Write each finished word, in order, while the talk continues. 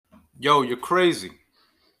Yo, you're crazy.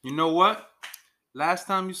 You know what? Last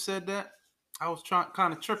time you said that, I was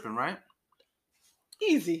kind of tripping, right?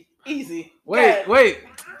 Easy. Wait.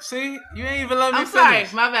 See, you ain't even let me I'm sorry.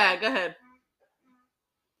 finish. My bad. Go ahead.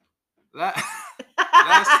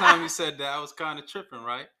 Last time you said that, I was kind of tripping,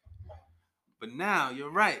 right? But now you're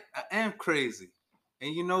right. I am crazy.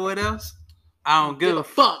 And you know what else? I don't give a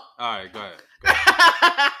fuck. All right, go ahead.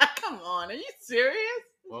 Come on, are you serious?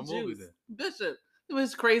 What movie then? Bishop. It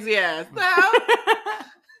was crazy ass.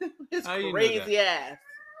 His crazy ass.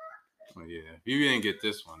 Oh, yeah. You didn't get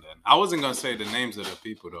this one then. I wasn't gonna say the names of the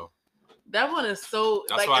people though. That one is so.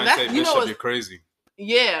 That's why I say Bishop, you're crazy.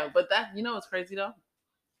 Yeah, but what's crazy though?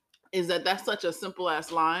 Is that's such a simple ass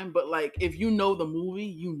line, but like if you know the movie,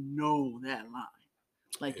 you know that line.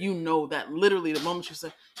 Like you know that literally the moment you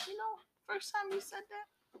say, first time you said that,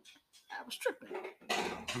 I was tripping.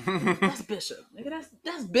 That's Bishop. Nigga,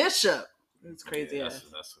 that's Bishop. It's crazy ass.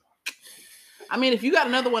 I mean, if you got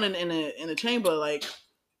another one in the chamber, like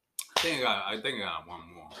I think I got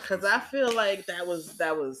one more. Because I feel like that was.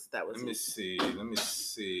 Let me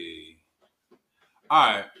see. All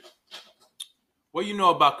right. What you know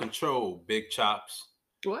about control, Big Chops?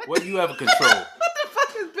 What you ever control? What the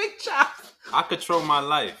fuck is Big Chops? I control my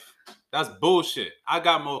life. That's bullshit. I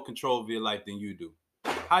got more control of your life than you do.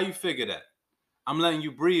 How you figure that? I'm letting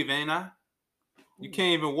you breathe, ain't I? You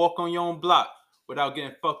can't even walk on your own block without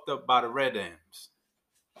getting fucked up by the Red Ams.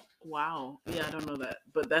 Wow. Yeah, I don't know that.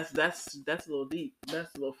 But that's a little deep.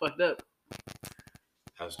 That's a little fucked up.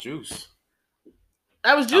 That's Juice.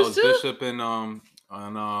 That was Juice too? Bishop and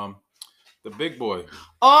the Big Boy.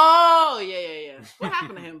 Oh, yeah. What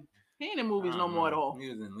happened to him? He ain't in movies no more at all. He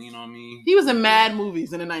was in Lean on Me. He was in mad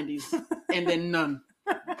movies in the 90s. And then none.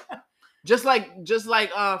 Just like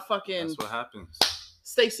fucking That's what happens.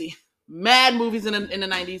 Stacy. Mad movies in the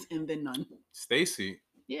 90s and then none. Stacy?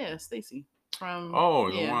 Yeah, Stacy. From the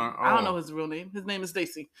one. I don't know his real name. His name is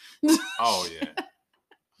Stacy. Oh yeah. I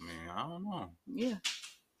mean, I don't know. Yeah.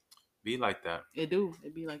 Be like that. It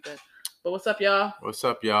be like that. But what's up,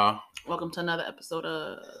 y'all? Welcome to another episode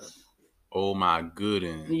of Oh My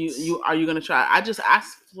Goodness. Are you gonna try? I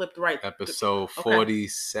flipped right. Episode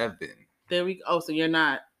 47. There we go. Oh, so you're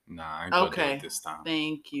not. Nah, I ain't gonna do it this time.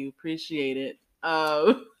 Thank you. Appreciate it.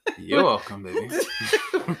 You're welcome, baby.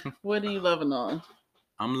 What are you loving on?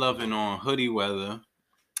 I'm loving on hoodie weather.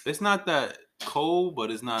 It's not that cold, but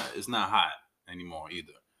it's not hot anymore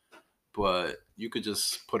either. But you could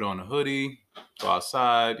just put on a hoodie, go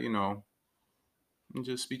outside, and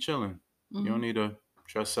just be chilling. Mm-hmm. You don't need to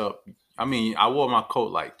dress up. I mean, I wore my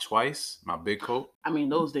coat like twice, my big coat. I mean,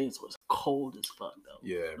 those days was cold as fuck though.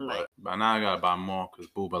 Yeah, but now I gotta buy more because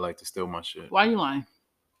Booba like to steal my shit. Why you lying?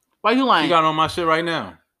 You got on my shit right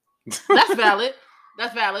now. That's valid.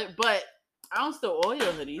 But I don't steal all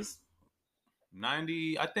your hoodies.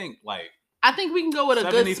 90, I think we can go with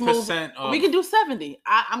a good smooth. We can do 70.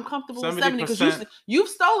 I'm comfortable with 70 because you've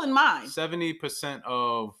stolen mine. 70%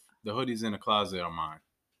 of the hoodies in the closet are mine.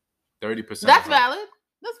 30%. That's valid.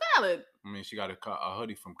 I mean, she got a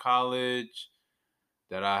hoodie from college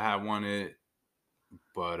that I had wanted,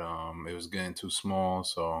 but it was getting too small.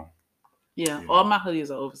 So yeah, all my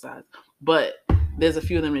hoodies are oversized, but there's a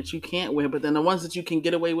few of them that you can't wear. But then the ones that you can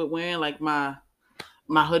get away with wearing, like my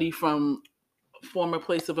hoodie from former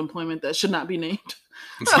place of employment that should not be named.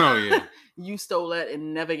 Oh yeah. You stole that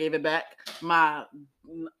and never gave it back. My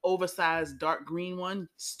oversized dark green one,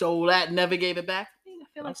 stole that, never gave it back. I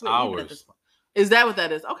feel that's ours. Is that what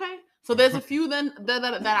that is? Okay. So there's a few then that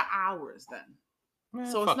are ours then. Man,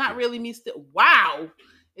 so it's not really me still. Wow.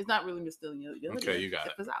 It's not really me stealing your okay, you got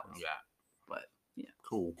it. It's ours. Yeah. But yeah.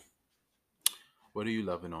 Cool. What are you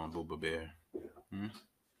loving on, Booba Bear?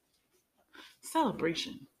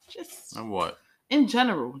 Celebration. Just and what? In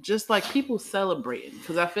general, just like people celebrating.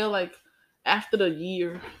 Because I feel like after the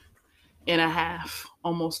year and a half,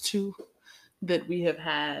 almost 2, that we have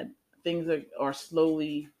had, things are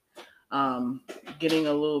slowly getting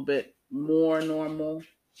a little bit more normal.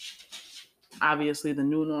 Obviously, the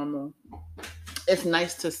new normal. It's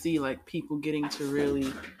nice to see like people getting to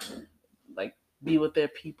really like be with their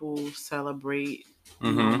people, celebrate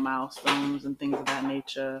milestones and things of that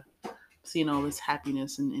nature. Seeing all this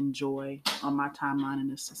happiness and joy on my timeline,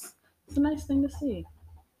 and it's a nice thing to see.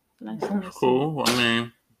 Cool. I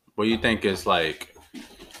mean, what do you think is like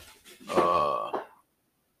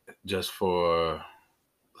just for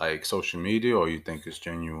like social media, or you think it's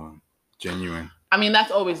genuine? I mean,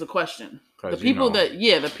 that's always the question. The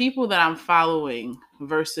people that I'm following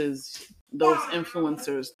versus those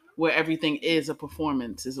influencers where everything is a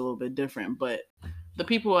performance is a little bit different. But the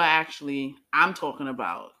people I'm talking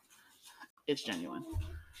about, it's genuine.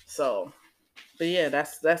 So, but yeah,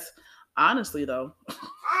 that's honestly though,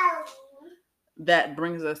 that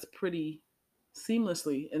brings us pretty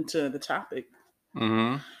seamlessly into the topic,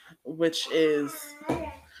 Mm-hmm. which is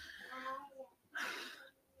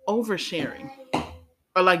oversharing,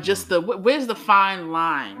 or like just the where's the fine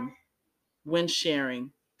line when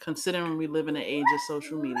sharing, considering we live in an age of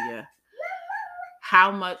social media.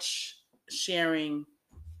 How much sharing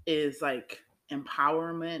is like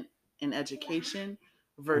empowerment and education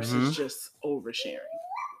versus Mm-hmm. just oversharing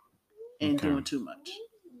and Okay. doing too much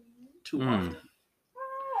too Mm. often.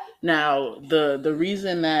 Now, the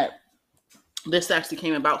reason that this actually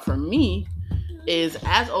came about for me is,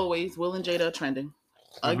 as always, Will and Jada are trending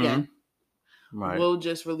Mm-hmm. again. Right. Will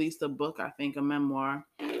just released a book, I think, a memoir.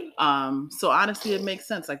 So honestly, it makes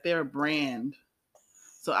sense. Like, they're a brand.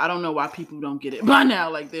 So I don't know why people don't get it by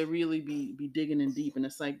now. Like, they really be digging in deep, and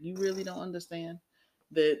it's like, you really don't understand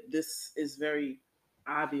that this is very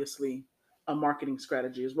obviously a marketing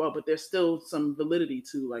strategy as well. But there's still some validity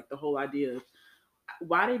to like the whole idea of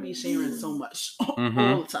why they be sharing so much all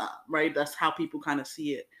Mm-hmm. the time, right? That's how people kind of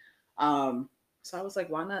see it. Um, so I was like,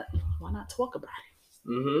 why not talk about it?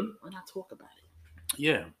 Mm-hmm. Why not talk about it?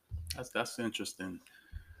 Yeah. That's interesting.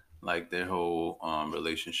 Like their whole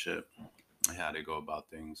relationship and how they go about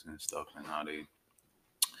things and stuff and how they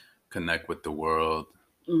connect with the world.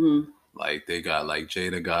 Mm-hmm. Like they got like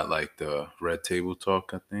Jada got like the Red Table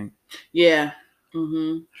Talk, I think. Yeah.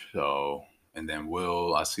 Mm-hmm. So and then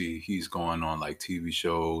Will, I see he's going on like TV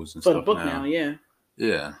shows and For the stuff book now, now. yeah.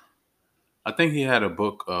 Yeah. I think he had a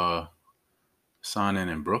book signing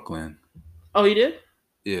in Brooklyn. Oh, you did?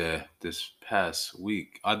 Yeah, this past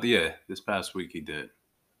week. Yeah, this past week he did.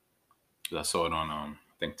 I saw it on I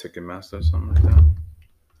think Ticketmaster or something like that.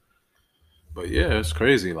 But yeah, it's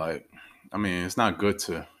crazy. Like, I mean, it's not good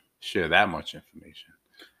to share that much information.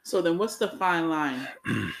 So then, what's the fine line?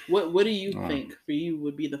 What do you Um, think for you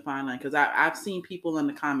would be the fine line? Because I've seen people in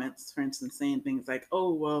the comments, for instance, saying things like,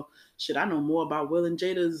 "Oh well, shit, I know more about Will and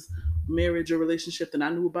Jada's marriage or relationship than I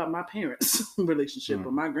knew about my parents' relationship or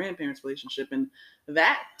mm, my grandparents' relationship," and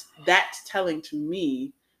that's telling to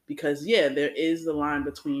me because yeah, there is the line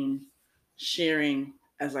between sharing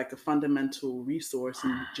as like a fundamental resource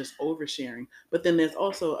and just oversharing, but then there's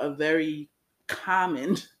also a very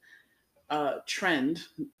common trend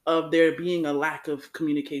of there being a lack of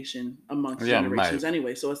communication amongst yeah, generations like,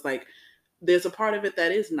 anyway. So it's like there's a part of it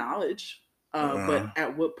that is knowledge, but uh,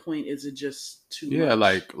 at what point is it just too yeah,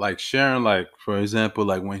 much? like sharing, like for example,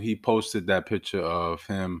 like when he posted that picture of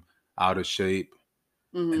him out of shape,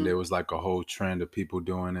 and Mm-hmm. there was like a whole trend of people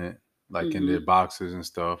doing it, like in their Mm-hmm. boxes and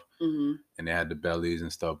stuff, Mm-hmm. and they had the bellies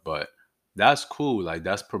and stuff. But that's cool. Like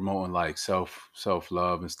that's promoting like self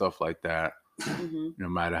love and stuff like that. Mm-hmm. No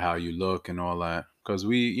matter how you look and all that, because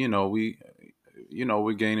we're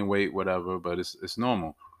gaining weight, whatever. But it's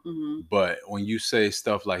normal. Mm-hmm. But when you say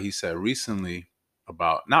stuff like he said recently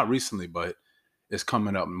about not recently, but it's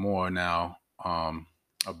coming up more now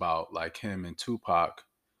about like him and Tupac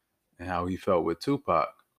and how he felt with Tupac.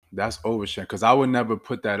 That's oversharing because I would never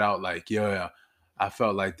put that out like, yeah, I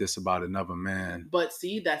felt like this about another man. But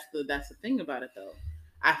see, that's the thing about it though.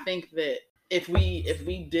 I think that if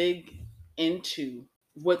we dig into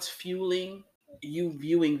what's fueling you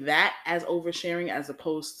viewing that as oversharing as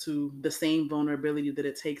opposed to the same vulnerability that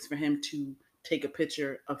it takes for him to take a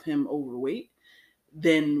picture of him overweight,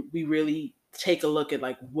 then we really take a look at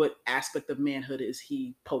like what aspect of manhood is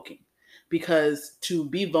he poking. Because to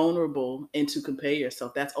be vulnerable and to compare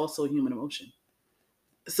yourself, that's also a human emotion.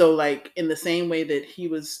 So like in the same way that he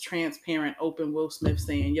was transparent, open, Will Smith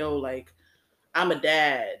saying, "Yo, like I'm a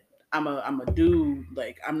dad, I'm a dude,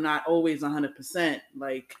 like I'm not always 100%.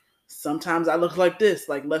 Like sometimes I look like this.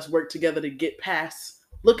 Like let's work together to get past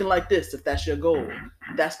looking like this if that's your goal."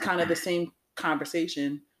 That's kind of the same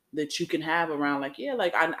conversation that you can have around like yeah,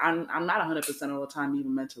 like I'm not 100% all the time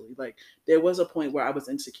even mentally. Like there was a point where I was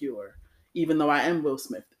insecure even though I am Will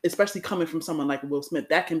Smith, especially coming from someone like Will Smith,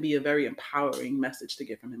 that can be a very empowering message to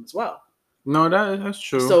get from him as well. No, that's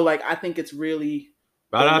true. So like I think it's really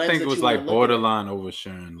But the I lens think it that was you want to like look at it. borderline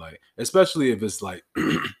oversharing, like especially if it's like,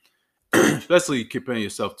 especially comparing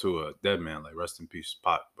yourself to a dead man, like rest in peace,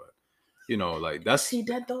 Pac. But like Is that's he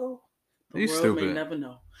dead though? The he's world may stupid. never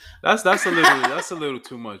know. That's a little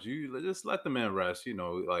too much. You just let the man rest.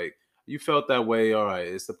 Like you felt that way. All right,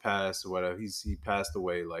 it's the past or whatever. He passed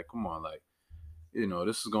away. Like come on, like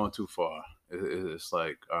this is going too far. It's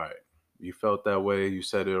like all right, you felt that way. You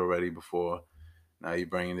said it already before. Now you're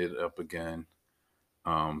bringing it up again.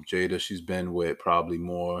 Jada, she's been with probably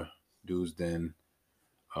more dudes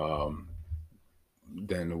um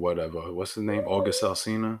than whatever. What's his name? August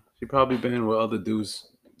Alsina. She probably been with other dudes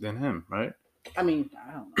than him, right? I mean,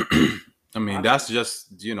 I don't know. I mean, that's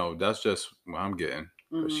just what I'm getting.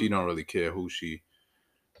 Because she Mm-hmm. don't really care who she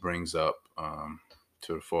brings up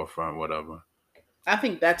to the forefront, whatever. I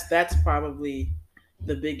think that's probably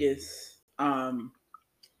the biggest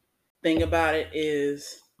thing about it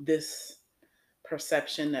is this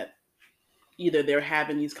perception that either they're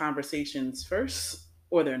having these conversations first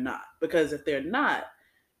or they're not. Because if they're not,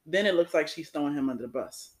 then it looks like she's throwing him under the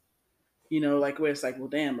bus. Like where it's like, well,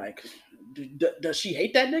 damn, like, does she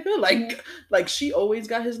hate that nigga? Like she always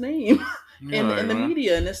got his name Yeah, in the right.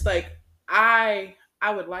 media, and it's like I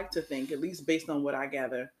would like to think, at least based on what I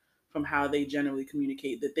gather from how they generally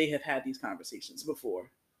communicate, that they have had these conversations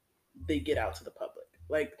before they get out to the public.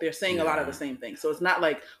 Like they're saying a lot of the Yeah. same things, so it's not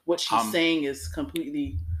like what she's I'm saying is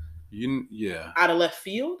completely yeah. out of left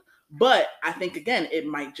field. But I think again, it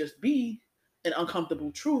might just be an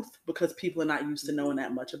uncomfortable truth because people are not used to knowing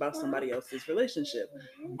that much about somebody else's relationship,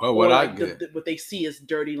 Well, what or I like get, what they see as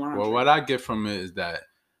dirty well, laundry. what I get from it is that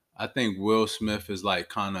I think Will Smith is like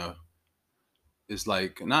kind of is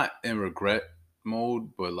like not in regret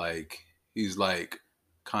mode, but like he's like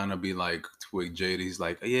kind of be like with Jada. He's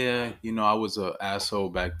like, yeah, I was a asshole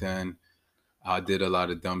back then. I did a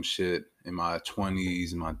lot of dumb shit in my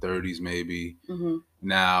 20s, in my 30s, maybe. Mm-hmm.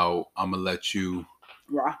 Now I'm gonna let you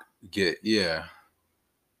Rock. get, yeah,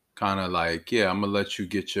 kind of like, yeah, I'm gonna let you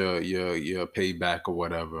get your payback or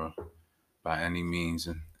whatever by any means,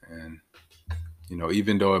 and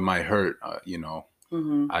even though it might hurt,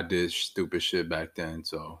 Mm-hmm. I did stupid shit back then,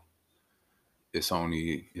 so it's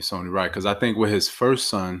only right. Because I think with his first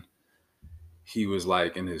son, he was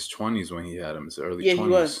like in his 20s when he had him, his early Yeah, he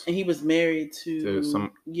was, 20s. and he was married There's to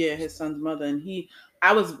some, his son's mother, and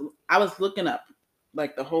I was looking up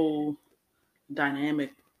like the whole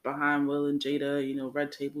dynamic behind Will and Jada,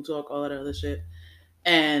 Red Table Talk, all that other shit.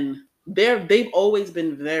 And they've always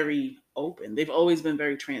been very open. They've always been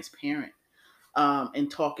very transparent in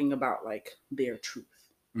talking about like their truth,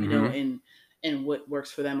 mm-hmm, and what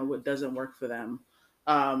works for them and what doesn't work for them.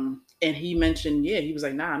 And he mentioned, he was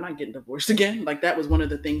like, nah, I'm not getting divorced again. Like that was one of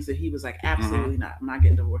the things that he was like, mm-hmm, absolutely not. I'm not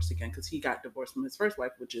getting divorced again because he got divorced from his first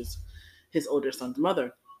wife, which is his older son's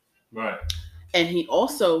mother. right, And he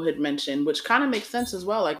also had mentioned, which kind of makes sense as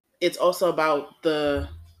well, like it's also about the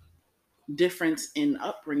difference in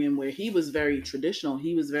upbringing where he was very traditional.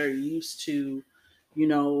 He was very used to,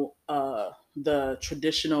 the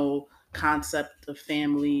traditional concept of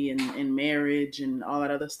family and marriage and all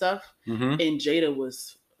that other stuff. mm-hmm, And Jada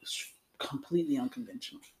was completely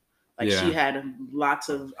unconventional. Like she yeah, had lots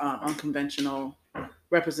of unconventional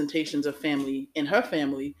representations of family in her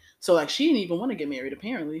family. So like she didn't even want to get married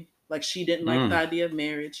apparently. Like she didn't like the mm, idea of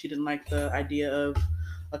marriage. She didn't like the idea of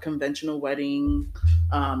a conventional wedding,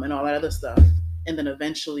 and all that other stuff. And then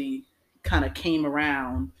eventually kind of came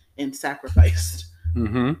around and sacrificed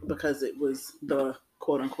mm-hmm, because it was the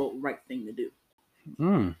quote unquote right thing to do.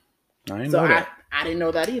 mm. I didn't So know I, that. I didn't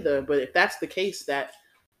know that either. But if that's the case, that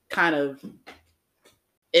kind of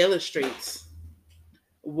illustrates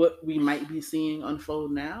what we might be seeing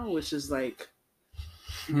unfold now, which is like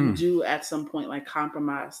you Hmm. do at some point like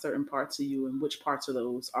compromise certain parts of you, and which parts of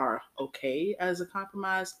those are okay as a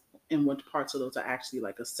compromise and which parts of those are actually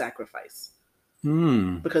like a sacrifice.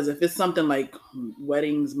 Hmm. Because if it's something like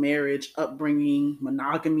weddings, marriage, upbringing,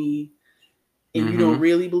 monogamy, and you don't Mm-hmm.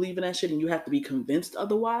 really believe in that shit and you have to be convinced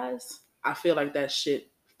otherwise, I feel like that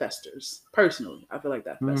shit festers. Personally, I feel like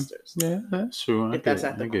that Mm. festers. Yeah, that's true. If that's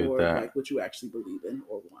at the I get core of that. like what you actually believe in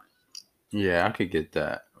or want. Yeah, I could get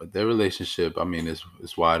that. But their relationship, I mean, is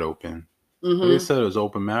wide open. But they Mm-hmm. said it was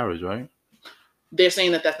open marriage, right? They're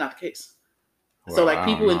saying that that's not the case. So Well, like I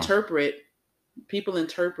don't know. people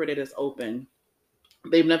interpret it as open.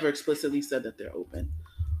 They've never explicitly said that they're open.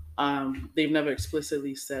 They've never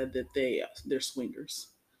explicitly said that they're swingers.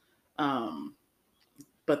 Um,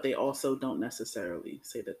 but they also don't necessarily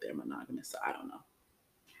say that they're monogamous. So I don't know.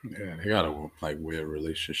 Yeah, they got a like weird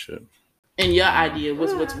relationship. And your I don't know. idea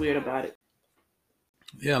was what's weird about it.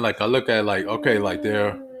 Yeah, like I look at like okay, like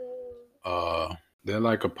uh they're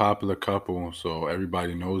like a popular couple, so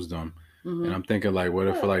everybody knows them. And Mm-hmm. I'm thinking like, what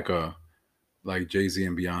if like Jay-Z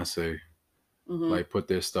and Beyonce Mm-hmm. like put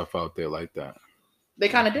their stuff out there like that? They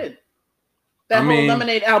kind of Like, did. I That whole mean,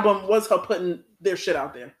 Lemonade album was her putting their shit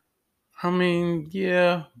out there.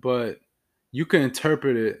 yeah, but you can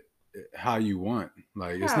interpret it how you want.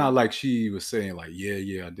 Like, it's not How? like she was saying like,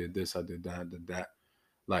 yeah, I did this, I did that, I did that.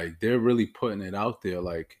 Like, they're really putting it out there.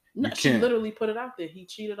 Like, No, you she can't. literally put it out there. He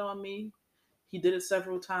cheated on me. He did it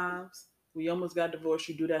several times. We almost got divorced.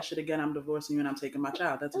 You do that shit again, I'm divorcing you and I'm taking my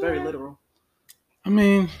child. That's very literal. I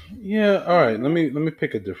mean, yeah. All right. Let me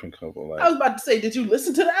pick a different couple. I Like was about to say, did you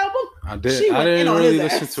listen to the album? I did. She I went in didn't on his really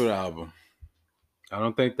listen ass. to the album. I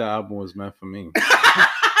don't think the album was meant for me.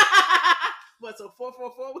 What, so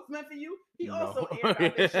 444 was meant for you? He also No. aired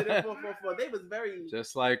out that shit in 444. They was very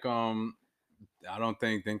Just like I don't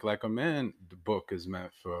think like a man. The book is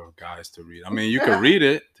meant for guys to read. I mean, you can read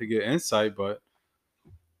it to get insight, but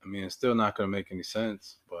I mean, it's still not gonna make any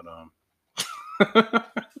sense. But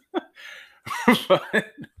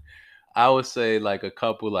I would say like a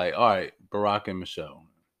couple, like all right, Barack and Michelle,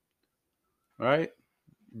 right?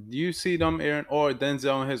 You see them airing, or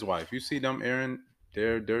Denzel and his wife. You see them airing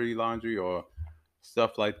their dirty laundry or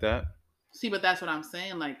stuff like that. see, but that's what I'm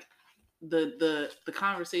saying. Like the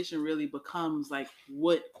conversation really becomes like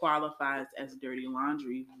what qualifies as dirty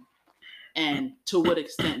laundry, and to what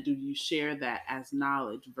extent do you share that as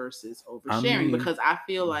knowledge versus I oversharing? mean, Because I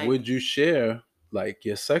feel like would you share like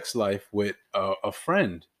your sex life with a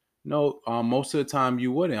friend? No, most of the time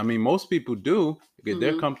you wouldn't. I mean, most people do. They're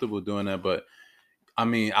mhm, comfortable doing that, but I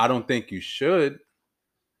mean, I don't think you should.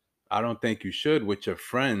 I don't think you should with your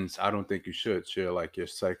friends. I don't think you should share like your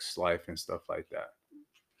sex life and stuff like that.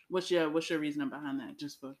 what's your reasoning behind that?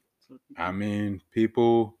 Just for I people. mean,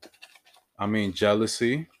 people. I mean,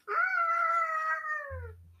 jealousy.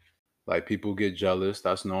 Like people get jealous.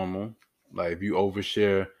 That's normal. Like if you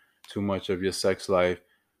overshare too much of your sex life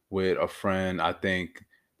with a friend, I think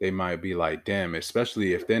they might be like, damn,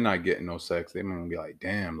 especially if they're not getting no sex, they might be like,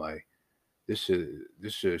 damn, like this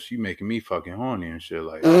shit, she making me fucking horny and shit.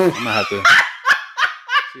 Like I'm gonna have to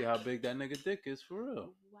see how big that nigga dick is for real.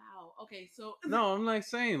 Wow. Okay, so No, I'm like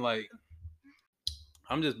saying like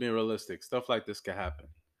I'm just being realistic. Stuff like this can happen.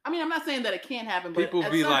 I mean, I'm not saying that it can't happen, but People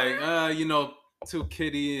at be some like, too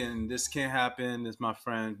kitty and this can't happen. It's my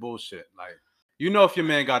friend. Bullshit. Like, if your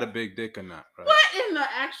man got a big dick or not, right? what in the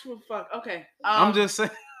actual fuck? Okay. I'm just saying.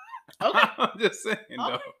 Okay. I'm just saying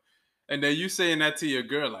though. Okay. And then you saying that to your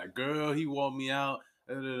girl, like, girl, he wore me out,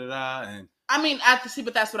 da, da, da, da, and I mean, I have to see,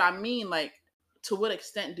 but that's what I mean. Like, to what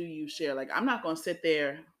extent do you share? Like, I'm not gonna sit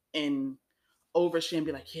there and overshare and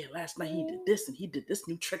be like, yeah, last night he did this and he did this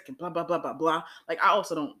new trick and blah blah blah blah blah. Like, I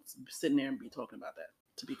also don't sit in there and be talking about that,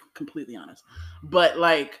 to be completely honest. But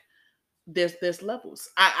like, there's levels.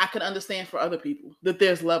 I could understand for other people that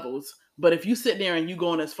there's levels, but if you sit there and you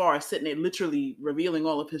going as far as sitting there literally revealing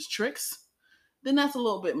all of his tricks, then that's a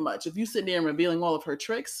little bit much. If you sit there and revealing all of her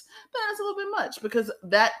tricks, then that's a little bit much because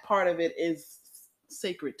that part of it is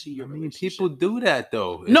sacred to your I mean, relationship. people do that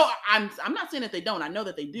though. No, I'm not saying that they don't. I know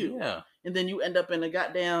that they do. Yeah. And then you end up in a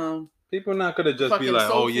goddamn People not gonna just be fucking like,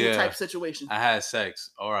 soul oh food yeah, type situation. I had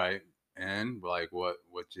sex. All right, and like, what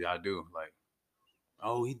did I do? Like,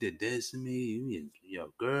 oh, he did this to me.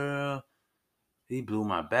 Yo, girl, he blew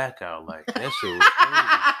my back out. Like that shit was crazy.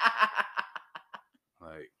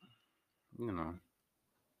 Like, you know,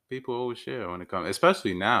 people always share when it comes,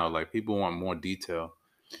 especially now. Like, people want more detail.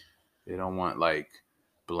 They don't want like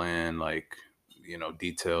bland, like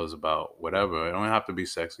details about whatever. It don't have to be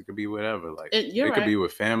sex. It could be whatever. Like, You're it could right. be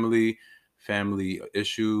with family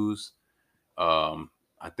issues.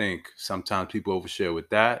 I think sometimes people overshare with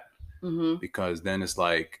that Mm-hmm. because then it's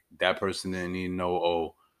like that person didn't even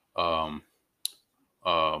know. Oh,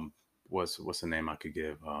 um, what's the name I could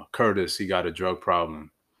give? Curtis, he got a drug problem,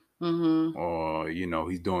 Mm-hmm. or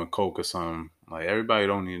he's doing coke or something. Like everybody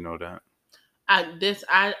don't need to know that.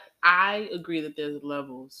 I agree that there's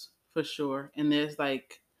levels for sure, and there's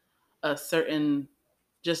like a certain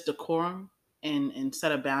just decorum and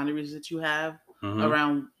set of boundaries that you have Mm-hmm.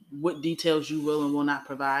 around what details you will and will not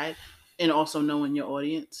provide, and also knowing your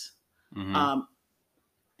audience, Mm-hmm. um,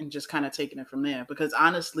 and just kind of taking it from there. Because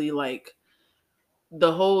honestly, like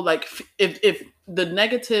the whole like if the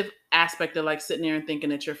negative aspect of like sitting there and thinking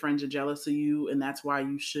that your friends are jealous of you and that's why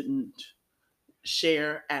you shouldn't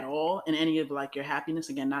share at all in any of like your happiness,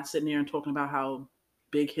 again, not sitting there and talking about how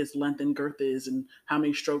big his length and girth is and how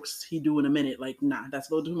many strokes he do in a minute, like nah, that's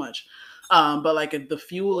a little too much. But like the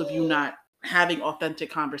fuel of you not having authentic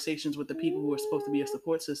conversations with the people who are supposed to be a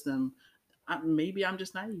support system, maybe I'm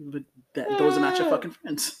just naive, but those are not your fucking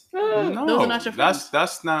friends. Those are not No, your that's friends.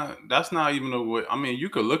 that's not even a way. I mean, you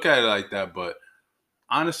could look at it like that, but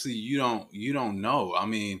honestly, you don't know. I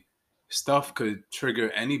mean, stuff could trigger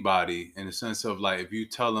anybody in the sense of like if you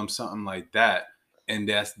tell them something like that, and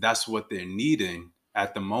that's what they're needing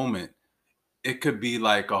at the moment. It could be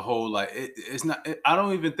like a whole like it's not. I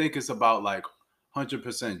don't even think it's about like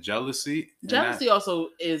 100% jealousy and that, Jealousy also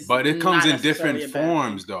is but it comes not in different necessarily a bad thing.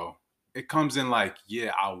 forms though. It comes in like,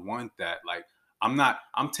 yeah, I want that. Like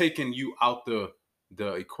I'm taking you out the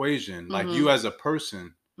equation. Like Mm-hmm. you as a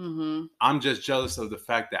person, Mm-hmm. I'm just jealous of the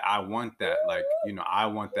fact that I want that. Like, I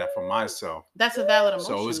want that for myself. That's a valid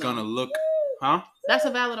emotion. So it's though. gonna look, huh? That's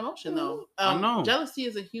a valid emotion, though. I know. Jealousy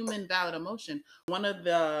is a human valid emotion. One of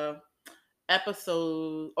the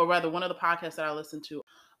episodes, or rather, one of the podcasts that I listened to,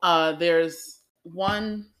 there's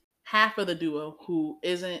one half of the duo who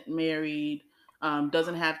isn't married,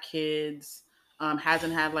 doesn't have kids,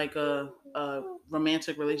 hasn't had like a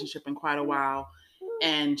romantic relationship in quite a while,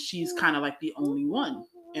 and she's kind of like the only one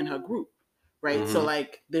in her group, right? So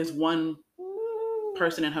like, there's one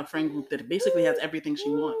person in her friend group that basically has everything she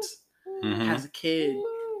wants, has a kid,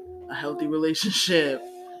 a healthy relationship,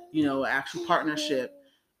 actual partnership.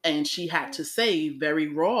 And she had to say very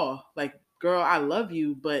raw, like, girl, I love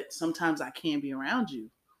you, but sometimes I can't be around you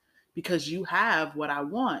because you have what I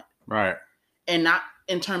want. Right. And not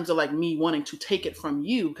in terms of like me wanting to take it from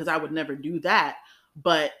you, because I would never do that.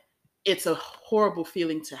 But it's a horrible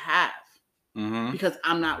feeling to have because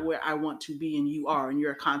I'm not where I want to be and you are, and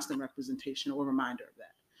you're a constant representation or reminder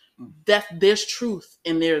of that. There's truth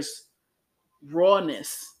and there's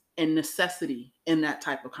rawness and necessity in that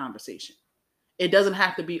type of conversation. It doesn't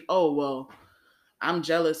have to be, oh, well, I'm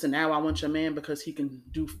jealous and now I want your man because he can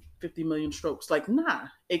do 50 million strokes. Like, nah,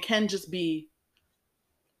 it can just be,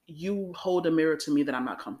 you hold a mirror to me that I'm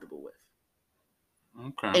not comfortable with.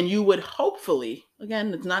 Okay. And you would hopefully,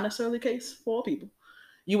 again, it's not necessarily the case for all people,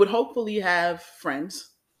 you would hopefully have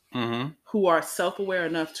friends who are self-aware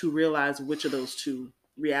enough to realize which of those two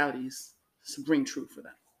realities bring truth for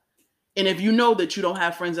them. And if you know that you don't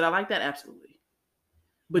have friends that are like that, absolutely.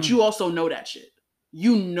 But you also know that shit.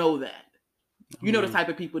 You know that. You know the type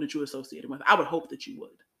of people that you're associated with. I would hope that you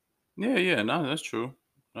would. Yeah. No, that's true.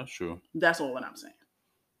 That's true. That's all that I'm saying.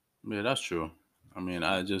 Yeah, that's true. I mean,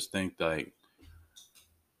 I just think like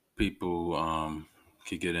people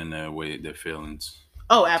could get in their way, their feelings.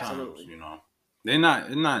 Oh, absolutely. Times,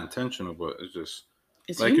 it's not intentional, but it's just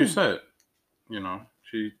it's like human. you said.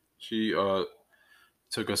 She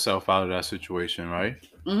took herself out of that situation, right?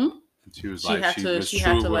 Mm-hmm. She was true with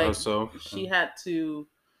herself. She had to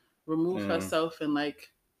remove herself and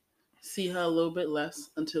like see her a little bit less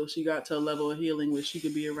until she got to a level of healing where she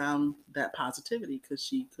could be around that positivity because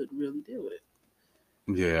she could really deal with it.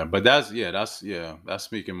 Yeah, but that's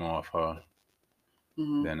speaking more of her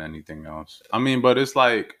than anything else. I mean, but it's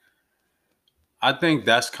like, I think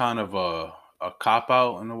that's kind of a cop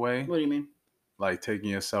out in a way. What do you mean? Like taking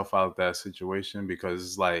yourself out of that situation, because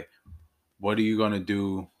it's like, what are you gonna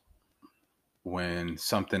do when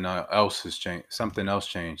something else has changed? Something else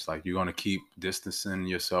changed. Like, you're gonna keep distancing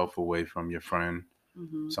yourself away from your friend,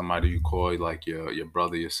 somebody you call like your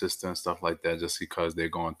brother, your sister, and stuff like that, just because they're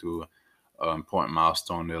going through an important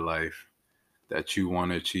milestone in their life that you want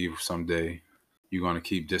to achieve someday. You're gonna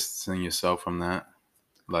keep distancing yourself from that.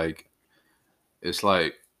 Like, it's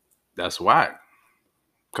like, that's whack.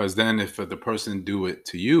 Because then if the person do it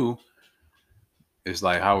to you, it's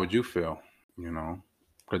like, how would you feel?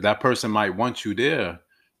 Because that person might want you there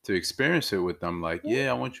to experience it with them. Like, yeah,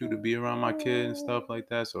 I want you to be around my kid and stuff like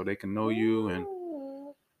that so they can know you. And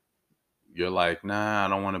you're like, nah, I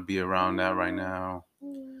don't want to be around that right now.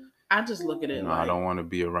 I just look at it like, I don't want to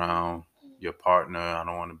be around your partner. I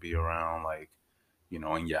don't want to be around, like,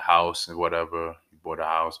 in your house and whatever. You bought a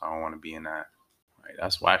house. I don't want to be in that. Like,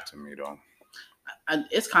 that's whack to me, though.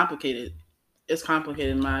 It's complicated. It's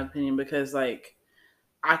complicated in my opinion because, like,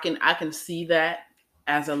 I can see that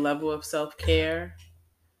as a level of self-care,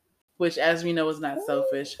 which, as we know, is not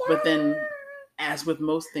selfish. But then, as with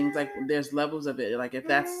most things, like, there's levels of it. Like, if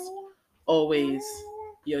that's always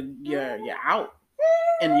you're out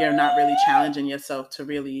and you're not really challenging yourself to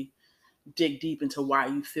really dig deep into why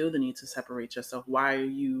you feel the need to separate yourself. Why are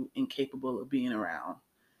you incapable of being around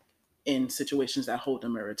in situations that hold a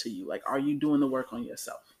mirror to you? Like, are you doing the work on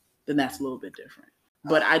yourself? Then that's a little bit different.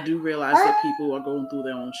 But I do realize that people are going through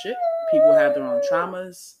their own shit. People have their own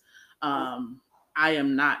traumas. I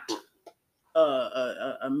am not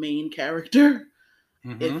a main character.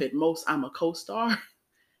 If at most I'm a co-star,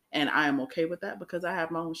 and I am okay with that because I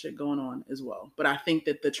have my own shit going on as well. But I think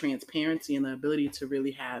that the transparency and the ability to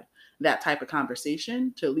really have that type of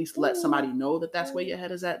conversation, to at least let somebody know that that's where your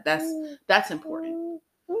head is at, that's important,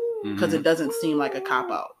 because it doesn't seem like a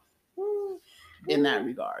cop-out in that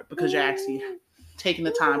regard, because you're actually taking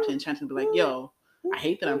the time to intentionally be like, yo, I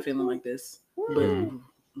hate that I'm feeling like this, but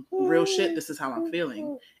real shit, this is how I'm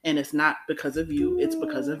feeling. And it's not because of you, it's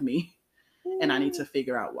because of me. And I need to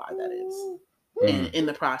figure out why that is. And in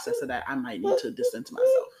the process of that, I might need to distance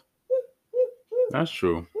myself. That's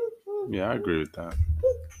true. Yeah, I agree with that.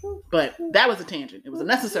 But that was a tangent. It was a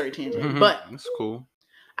necessary tangent. But that's cool.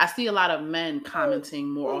 I see a lot of men commenting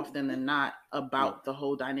more often than not about the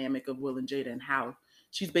whole dynamic of Will and Jada and how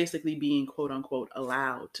she's basically being quote unquote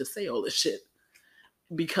allowed to say all this shit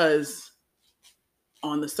because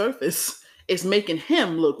on the surface it's making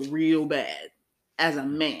him look real bad as a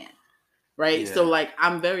man, right? Yeah. So like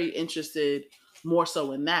I'm very interested more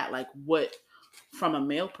so in that, like what from a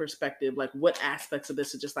male perspective, like what aspects of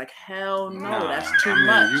this are just like hell no, that's too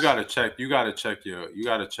much. You gotta check your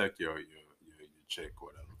chick,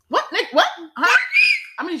 whatever. What, Nick? What? Huh?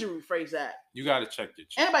 I'm gonna need you to rephrase that. You gotta check your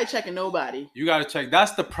chick. Anybody checking nobody? You gotta check.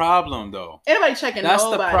 That's the problem, though. Anybody checking That's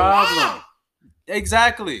nobody? the problem.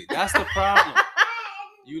 Exactly. That's the problem.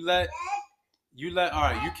 You let. All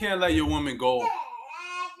right. You can't let your woman go.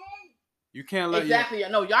 You can't let exactly.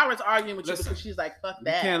 No, Yara's arguing with you because she's like, "Fuck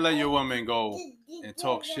that." You can't let your woman go and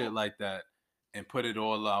talk shit like that and put it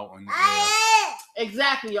all out on the air.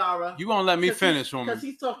 Exactly, Yara. You won't let me finish, woman. Because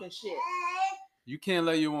he's talking shit. You can't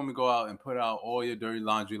let your woman go out and put out all your dirty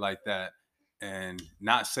laundry like that and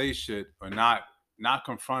not say shit or not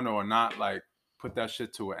confront her or not like put that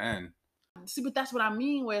shit to an end. See, but that's what I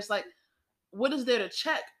mean, where it's like, what is there to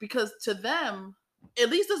check? Because to them, at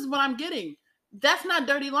least this is what I'm getting. That's not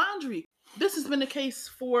dirty laundry. This has been the case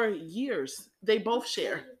for years. They both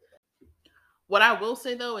share. What I will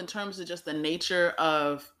say, though, in terms of just the nature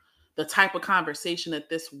of the type of conversation that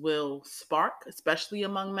this will spark, especially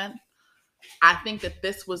among men, I think that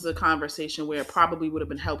this was a conversation where it probably would have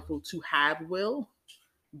been helpful to have Will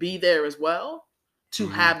be there as well, to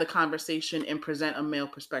have the conversation and present a male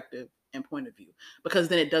perspective and point of view. Because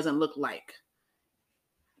then it doesn't look like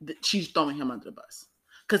she's throwing him under the bus.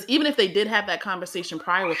 Because even if they did have that conversation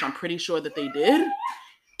prior, which I'm pretty sure that they did,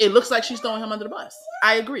 it looks like she's throwing him under the bus.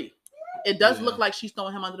 I agree. It does look like she's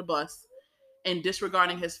throwing him under the bus and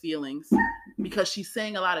disregarding his feelings because she's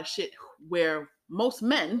saying a lot of shit where most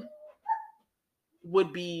men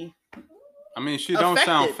would be. I mean, she don't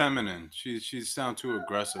sound feminine. She sounds too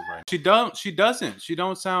aggressive, right? She doesn't. She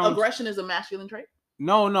don't sound. Aggression is a masculine trait?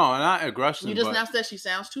 No, not aggression. You just now said she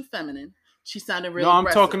sounds too feminine. She sounded really aggressive.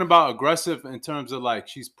 I'm talking about aggressive in terms of like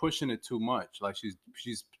she's pushing it too much. Like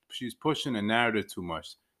she's pushing the narrative too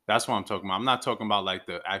much. That's what I'm talking about. I'm not talking about like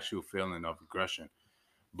the actual feeling of aggression.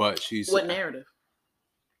 But she's what narrative?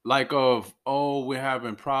 Like we're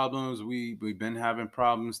having problems. We've been having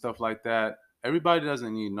problems, stuff like that. Everybody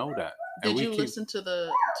doesn't need to know that. Did you listen to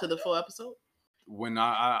the full episode? When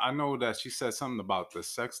I know that she said something about the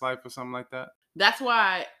sex life or something like that. That's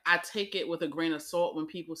why I take it with a grain of salt when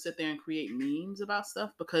people sit there and create memes about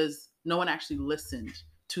stuff because no one actually listened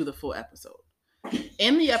to the full episode.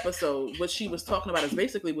 In the episode, what she was talking about is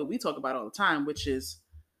basically what we talk about all the time, which is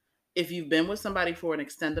if you've been with somebody for an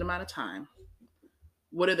extended amount of time,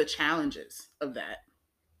 what are the challenges of that?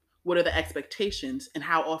 What are the expectations and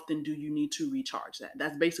how often do you need to recharge that?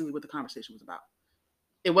 That's basically what the conversation was about.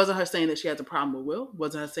 It wasn't her saying that she has a problem with Will. It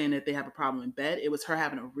wasn't her saying that they have a problem in bed. It was her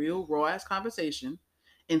having a real raw ass conversation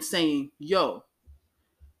and saying, yo,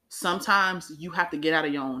 sometimes you have to get out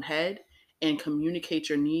of your own head and communicate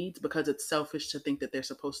your needs because it's selfish to think that they're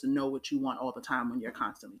supposed to know what you want all the time when you're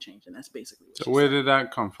constantly changing. That's basically what she said. Where did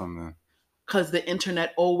that come from then? Because the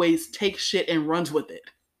internet always takes shit and runs with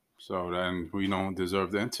it. So then we don't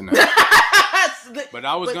deserve the internet. But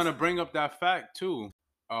I was going to bring up that fact too.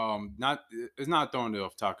 It's not throwing it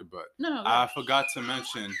off topic, but I forgot to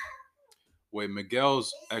mention with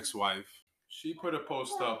Miguel's ex-wife, she put a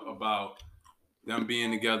post up about them being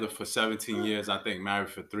together for 17 years, I think married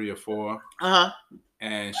for 3 or 4.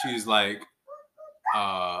 And she's like,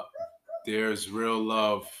 there's real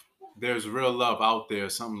love out there,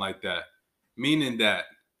 something like that. Meaning that,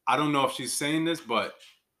 I don't know if she's saying this, but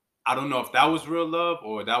I don't know if that was real love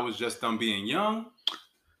or that was just them being young.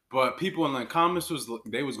 But people in the comments was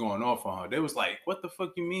going off on her. They was like, what the fuck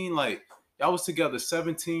you mean? Like, y'all was together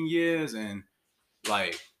 17 years and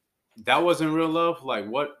like, that wasn't real love? Like,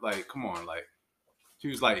 what? Like, come on. Like, she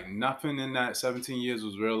was like, nothing in that 17 years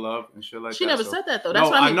was real love and shit like that. She never said that though. That's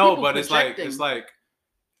what I mean. I know, but it's like, it's like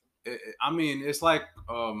up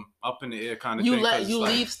in the air kind of thing. You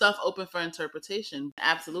leave stuff open for interpretation.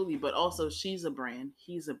 Absolutely. But also she's a brand.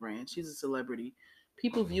 He's a brand. She's a celebrity.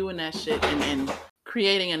 People viewing that shit and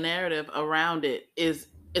creating a narrative around it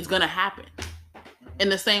it's gonna happen in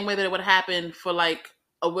the same way that it would happen for like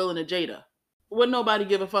a Will and a Jada. Would nobody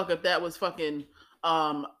give a fuck if that was fucking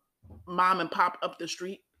mom and pop up the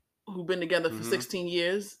street who've been together for 16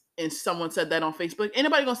 years and someone said that on Facebook?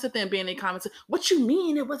 Anybody gonna sit there and be in their comments and say, what you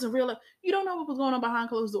mean it wasn't real life? You don't know what was going on behind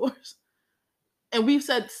closed doors. And we've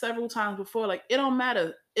said several times before, like, it don't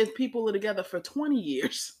matter if people are together for 20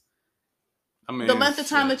 years. I mean, the length of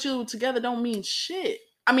time that you're together don't mean shit.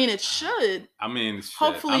 I mean, it should. I mean, shit.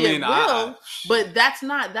 Hopefully, it will. But that's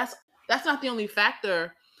not the only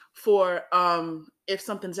factor for if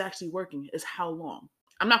something's actually working. Is how long.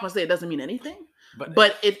 I'm not gonna say it doesn't mean anything,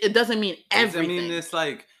 but it doesn't mean everything. I mean, it's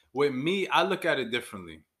like with me, I look at it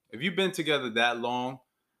differently. If you've been together that long,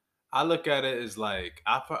 I look at it as like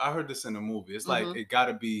I heard this in a movie. It's like it got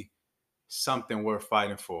to be something worth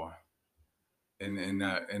fighting for. In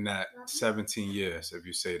that 17 years, if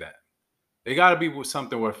you say that, it got to be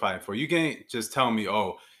something worth fighting for. You can't just tell me,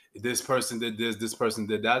 oh, this person did this person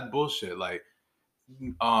did that. Bullshit. Like,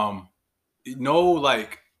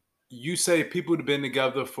 like you say people have been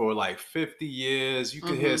together for like 50 years. You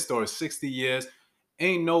could hear stories 60 years.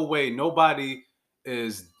 Ain't no way nobody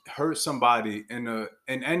is hurt somebody in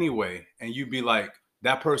any way, and you be like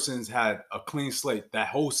that person's had a clean slate that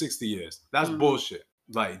whole 60 years. That's bullshit.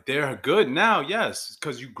 Like they're good now, yes,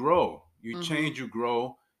 because you grow, you change, you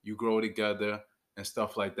grow together and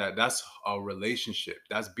stuff like that. That's a relationship.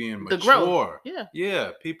 That's being mature.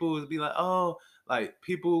 Yeah. People would be like, oh, like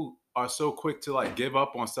people are so quick to like give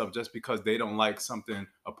up on stuff just because they don't like something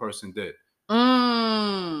a person did.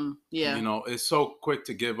 Yeah. You know, it's so quick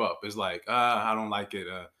to give up. It's like, I don't like it.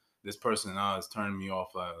 This person is turning me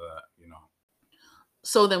off. You know.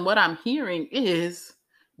 So then what I'm hearing is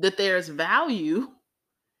that there's value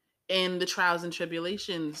in the trials and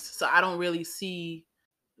tribulations. So I don't really see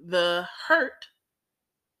the hurt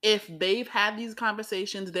if they've had these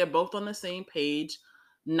conversations. They're both on the same page.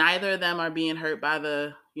 Neither of them are being hurt by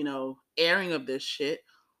the, airing of this shit.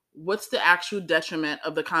 What's the actual detriment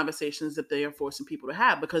of the conversations that they are forcing people to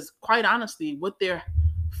have? Because quite honestly, what they're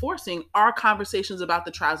forcing are conversations about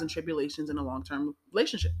the trials and tribulations in a long-term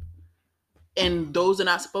relationship. And those are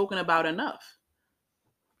not spoken about enough.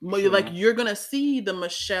 Like, you're going to see the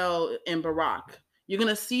Michelle and Barack. You're going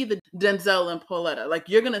to see the Denzel and Pauletta. Like,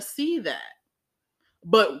 you're going to see that.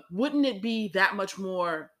 But wouldn't it be that much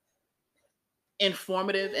more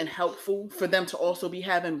informative and helpful for them to also be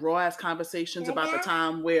having raw-ass conversations about the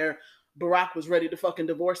time where Barack was ready to fucking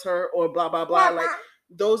divorce her or blah, blah, blah. Like,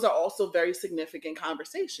 those are also very significant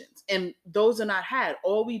conversations. And those are not had.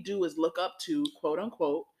 All we do is look up to, quote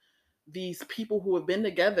unquote, these people who have been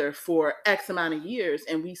together for X amount of years,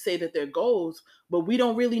 and we say that they're goals, but we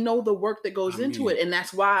don't really know the work that goes into it. And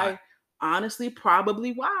that's why, honestly,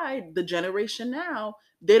 probably why the generation now,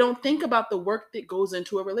 they don't think about the work that goes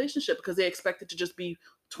into a relationship because they expect it to just be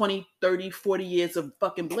 20, 30, 40 years of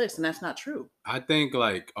fucking bliss. And that's not true. I think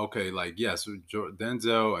yes,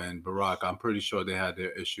 Denzel and Barack, I'm pretty sure they had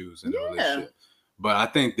their issues in the relationship. But I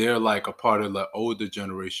think they're like a part of the older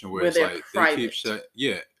generation where it's like private. They keep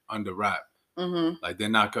shit, under wrap. Like they're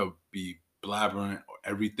not gonna be blabbering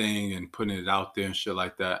everything and putting it out there and shit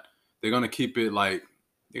like that. They're gonna keep it like,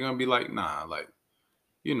 they're gonna be like, nah, like,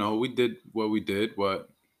 we did what we did, but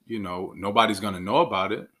nobody's gonna know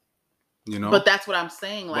about it. But that's what I'm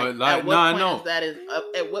saying. Like, at what point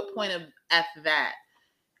at what point at that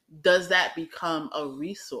does that become a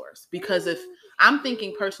resource? Because if I'm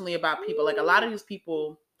thinking personally about people, like a lot of these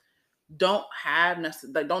people don't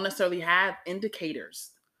necessarily have indicators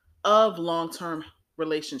of long-term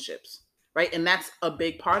relationships, right? And that's a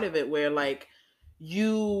big part of it, where like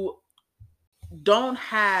you don't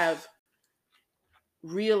have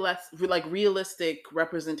realistic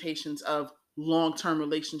representations of long-term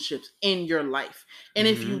relationships in your life. And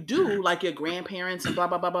if you do, like your grandparents and blah,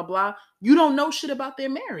 blah, blah, blah, blah, you don't know shit about their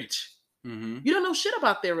marriage. You don't know shit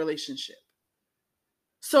about their relationship.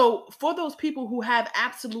 So for those people who have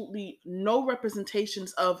absolutely no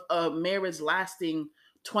representations of a marriage lasting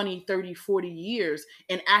 20, 30, 40 years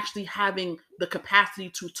and actually having the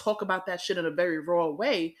capacity to talk about that shit in a very raw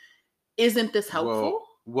way, isn't this helpful?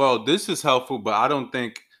 Well, this is helpful, but I don't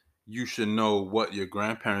think you should know what your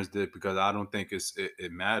grandparents did, because I don't think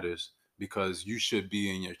it matters, because you should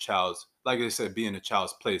be in your child's, like I said, be in a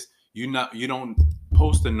child's place. You don't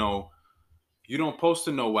supposed to know. You don't supposed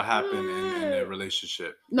to know what happened in their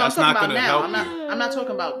relationship. No, that's not going to help you. I'm not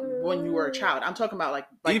talking about when you were a child. I'm talking about like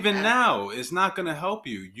even now. It's not going to help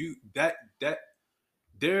you.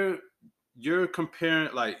 You're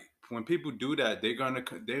comparing, like, when people do that,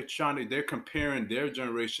 they're comparing their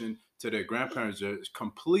generation to their grandparents. It's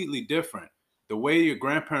completely different. The way your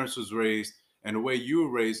grandparents was raised and the way you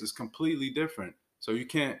were raised is completely different. So you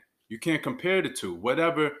can't compare the two.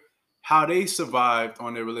 Whatever, how they survived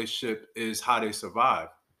on their relationship is how they survived,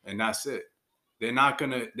 and that's it. They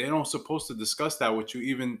don't supposed to discuss that with you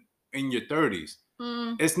even in your 30s.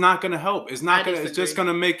 It's not gonna help. It's just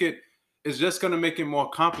gonna make it more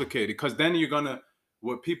complicated, because then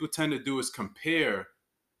what people tend to do is compare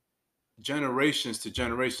generations to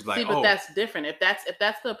generations. Like, See, but that's different. If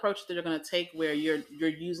that's the approach that you're going to take, where you're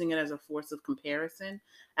using it as a force of comparison,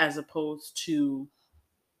 as opposed to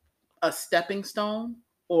a stepping stone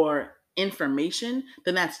or information,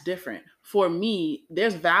 then that's different. For me,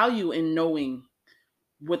 there's value in knowing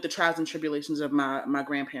what the trials and tribulations of my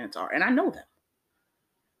grandparents are, and I know them.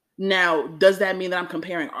 Now, does that mean that I'm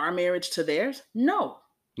comparing our marriage to theirs? No.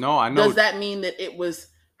 no, I know. Does that mean that it was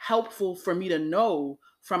helpful for me to know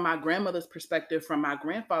from my grandmother's perspective, from my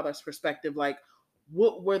grandfather's perspective, like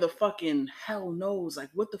what were the fucking hell knows, like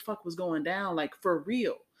what the fuck was going down, like for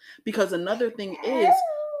real? Because another thing is,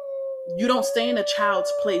 you don't stay in a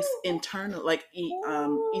child's place eternally.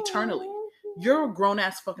 You're a grown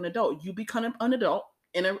ass fucking adult. You become an adult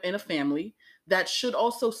in a family that should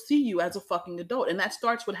also see you as a fucking adult, and that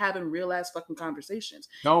starts with having real ass fucking conversations.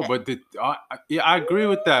 No, but yeah, I agree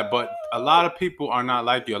with that. But a lot of people are not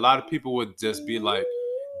like you. A lot of people would just be like,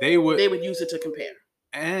 they would Use it to compare.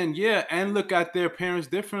 and yeah, and look at their parents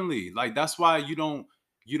differently. Like that's why you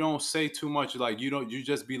don't say too much. Like you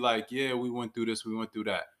just be like, yeah, we went through this, we went through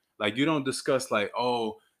that. Like you don't discuss like,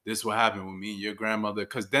 oh, this what happened with me and your grandmother,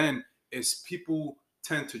 because then it's people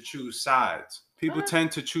tend to choose sides. People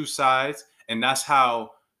tend to choose sides, and that's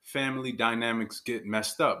how family dynamics get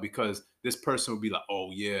messed up, because this person will be like, oh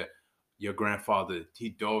yeah, your grandfather, he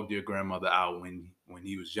dogged your grandmother out when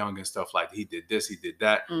he was young and stuff, like he did this, he did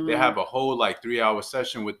that. They have a whole like 3 hour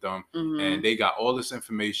session with them, and they got all this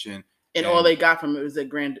information, and all they got from it was that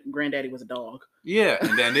granddaddy was a dog. Yeah,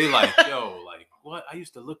 and then they like, yo, like what? I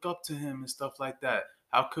used to look up to him and stuff like that.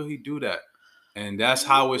 How could he do that? And that's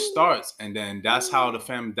how it starts, and then that's how the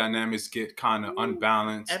family dynamics get kind of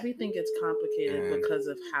unbalanced. Everything gets complicated because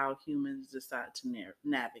of how humans decide to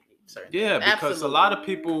navigate certain things. Because Absolutely. a lot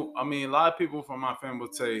of people from my family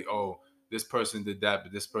would say, oh, this person did that,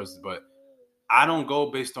 but this person, but I don't go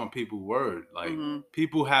based on people's word. Like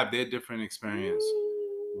people have their different experience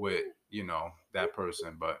with, that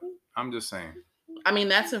person, but I'm just saying. I mean,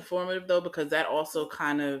 that's informative though, because that also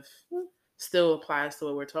kind of still applies to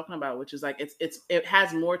what we're talking about, which is like it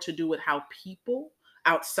has more to do with how people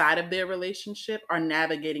outside of their relationship are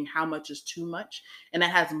navigating how much is too much, and that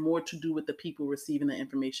has more to do with the people receiving the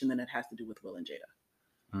information than it has to do with Will and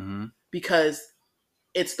Jada, because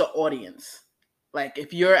it's the audience. Like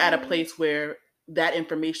if you're at a place where that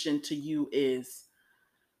information to you is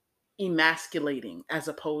emasculating as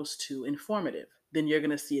opposed to informative, then you're going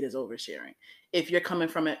to see it as oversharing. If you're coming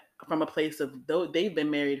from a place of, though they've been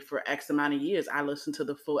married for X amount of years, I listened to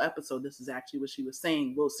the full episode, this is actually what she was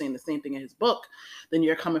saying, Will's saying the same thing in his book, then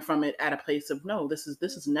you're coming from it at a place of, no, this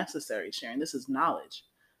is necessary sharing, this is knowledge,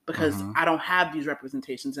 because I don't have these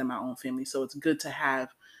representations in my own family, so it's good to have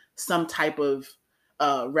some type of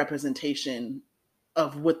representation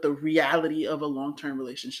of what the reality of a long-term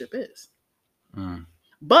relationship is.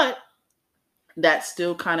 But that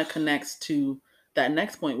still kind of connects to that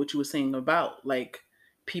next point, which you were saying about like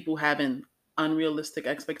people having unrealistic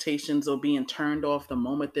expectations or being turned off the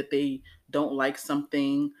moment that they don't like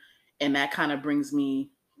something. And that kind of brings me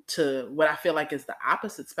to what I feel like is the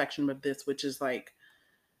opposite spectrum of this, which is like,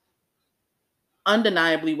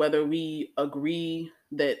 undeniably, whether we agree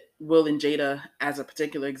that Will and Jada, as a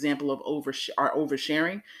particular example of are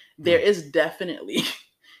oversharing, there is definitely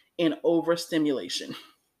an overstimulation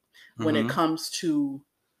when it comes to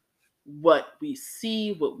what we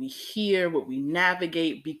see, what we hear, what we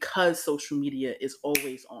navigate, because social media is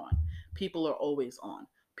always on. People are always on.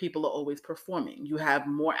 People are always performing. You have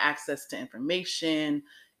more access to information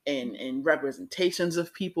and representations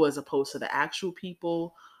of people as opposed to the actual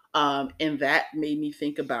people. And that made me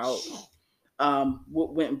think about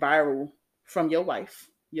what went viral from your wife,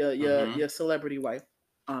 your celebrity wife,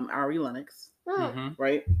 Ari Lennox,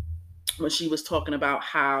 right? When she was talking about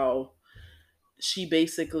how she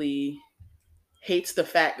basically hates the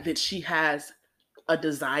fact that she has a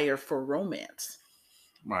desire for romance,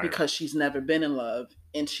 right, because she's never been in love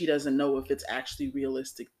and she doesn't know if it's actually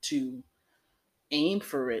realistic to aim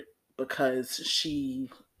for it, because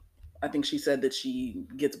I think she said that she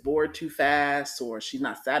gets bored too fast or she's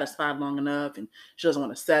not satisfied long enough and she doesn't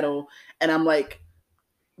want to settle. And I'm like,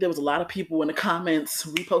 there was a lot of people in the comments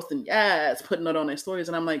reposting yes, putting it on their stories,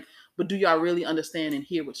 and I'm like, but do y'all really understand and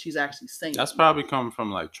hear what she's actually saying? That's probably coming from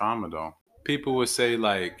like trauma though. People would say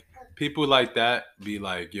like, people like that be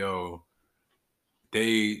like, yo,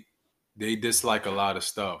 they dislike a lot of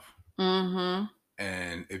stuff.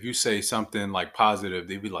 And if you say something like positive,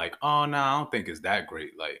 they'd be like, oh no, I don't think it's that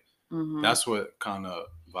great. Like that's what kind of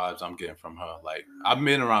vibes I'm getting from her. Like I've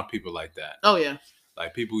been around people like that. Oh yeah.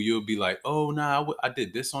 Like people, you'll be like, oh nah, I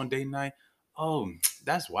did this on date night. Oh,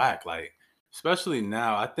 that's whack. Like especially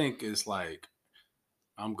now, I think it's like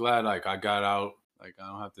I'm glad like I got out. Like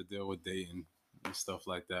I don't have to deal with dating and stuff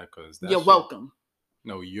like that because that You're shit. welcome.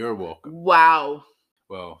 No, you're welcome. Wow.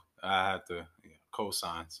 Well, I had to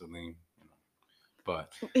co-sign Celine,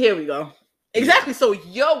 but Here we go. Exactly. yeah. So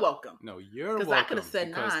you're welcome. No, you're Because I could have welcome said,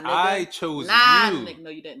 because nah, nigga. I chose nah, you. nigga. No,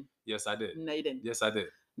 you didn't. Yes, I did. No, you didn't. Yes, I did.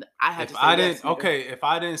 I had If to say I yes, didn't, nigga. okay, if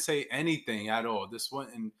I didn't say anything at all, this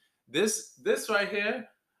wouldn't. This right here,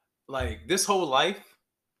 like this whole life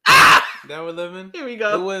Ah! that we're living, Here we it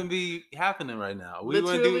go. wouldn't be happening right now. We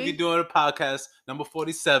wouldn't Literally. be doing a podcast number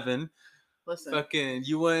 47. Listen. Fucking,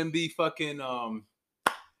 you wouldn't be fucking,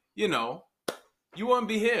 you know, you wouldn't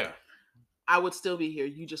be here. I would still be here.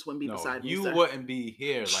 You just wouldn't be beside me. You sir. wouldn't be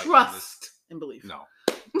here. Trust and belief. No.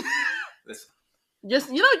 Listen.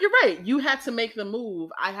 Just you're right. You had to make the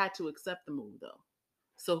move. I had to accept the move, though.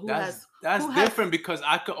 So that's different because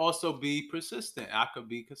I could also be persistent. I could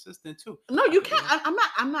be consistent too. No, you can't.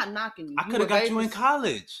 I'm not knocking you. I could have got you in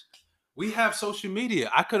college. We have social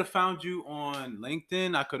media. I could have found you on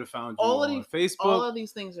LinkedIn. I could have found you on Facebook. All of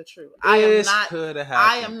these things are true. I am not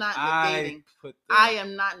negating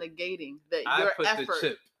that your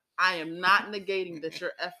effort. I am not negating that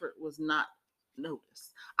your effort was not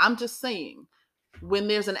noticed. I'm just saying, when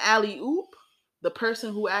there's an alley oop, the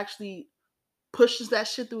person who actually pushes that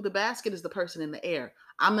shit through the basket is the person in the air.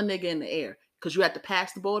 I'm the nigga in the air because you had to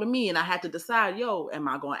pass the ball to me, and I had to decide, yo, am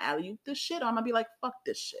I going to alley oop this shit, or I'm gonna be like, fuck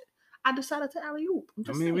this shit. I decided to alley oop.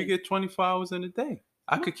 We get 24 hours in a day.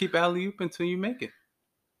 I could keep alley oop until you make it.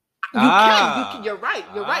 You can. You're right.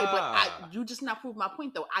 But you just not proved my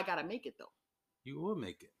point though. I gotta make it though. You will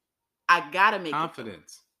make it. I gotta make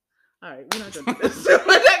confidence. All right, we're not gonna do this.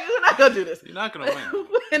 We're not gonna do this. You're not gonna win.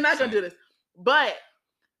 We're not gonna do this. But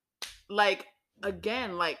like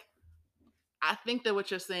again, like I think that what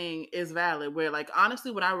you're saying is valid. Where like honestly,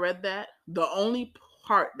 when I read that, the only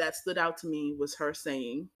part that stood out to me was her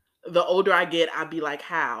saying, "The older I get, I'd be like,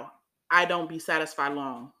 how I don't be satisfied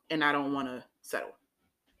long, and I don't want to settle."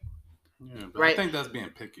 Yeah, but right? I think that's being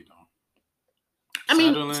picky though. I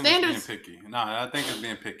mean, settling standards. Is being picky. No, I think it's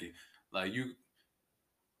being picky. Like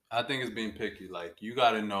I think it's being picky. Like you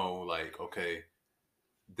got to know, like, okay,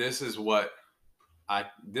 this is what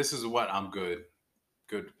I'm good,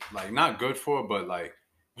 like not good for, but like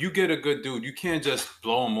you get a good dude. You can't just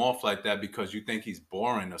blow him off like that because you think he's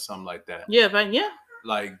boring or something like that. Yeah, but yeah,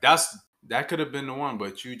 like that could have been the one,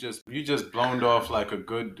 but you just blown off like a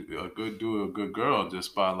good dude, a good girl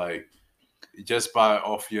just by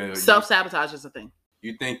off your self-sabotage is a thing.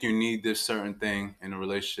 You think you need this certain thing in a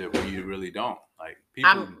relationship when you really don't. Like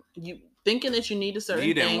people, you thinking that you need a certain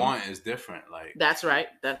thing and want is different. Like that's right.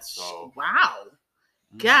 That's wow.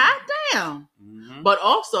 Mm-hmm. God damn. Mm-hmm. But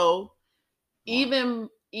also, even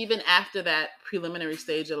after that preliminary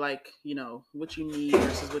stage of like, you know, what you need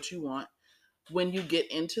versus what you want, when you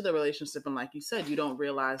get into the relationship and like you said, you don't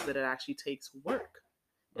realize that it actually takes work.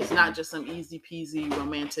 It's not just some easy peasy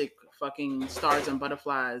romantic fucking stars and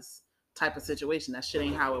butterflies type of situation. That shit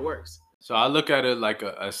ain't how it works. So I look at it like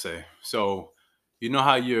an essay. So you know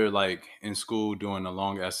how you're like in school doing a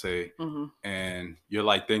long essay mm-hmm. and you're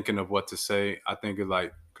like thinking of what to say. I think it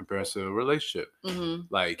like compares to a relationship. Mm-hmm.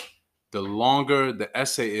 Like the longer the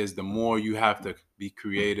essay is, the more you have to be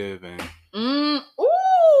creative and. Ooh,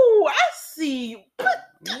 I see.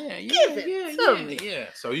 Give it to me. Yeah.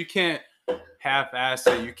 So you can't half-ass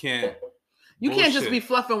it. You can't. You can't just be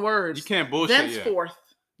fluffing words. You can't bullshit. Thenceforth.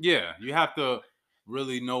 Yeah, you have to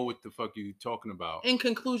really know what the fuck you're talking about. In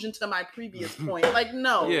conclusion to my previous point, like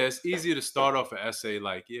no. Yeah, it's easy to start off an essay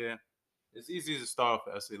like it's easy to start off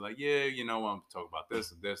an essay like you know I'm talking about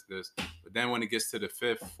this, but then when it gets to the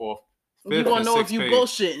fifth, you gonna know if you page,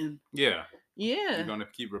 bullshitting. Yeah. You're gonna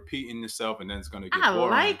keep repeating yourself, and then it's gonna get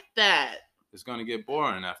boring. I like that. It's gonna get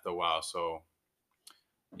boring after a while. So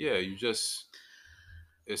yeah,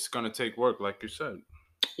 it's gonna take work, like you said.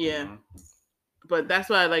 Yeah. Mm-hmm. But that's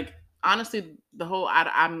why, like, honestly, the whole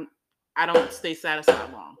I don't stay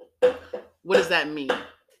satisfied long. What does that mean?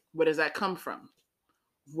 Where does that come from?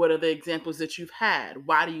 What are the examples that you've had?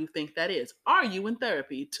 Why do you think that is? Are you in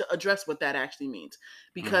therapy to address what that actually means?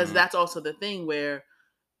 Because mm-hmm. that's also the thing where,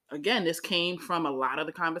 again, this came from a lot of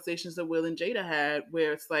the conversations that Will and Jada had,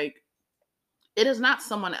 where it's like, it is not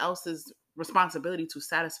someone else's responsibility to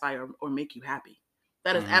satisfy or make you happy.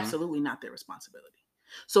 That is mm-hmm. absolutely not their responsibility.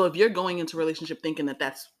 So if you're going into a relationship thinking that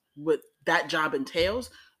that's what that job entails,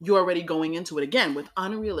 you're already going into it again with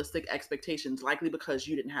unrealistic expectations, likely because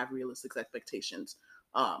you didn't have realistic expectations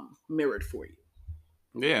mirrored for you.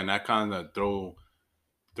 Yeah, and that kind of throw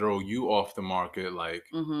you off the market, like,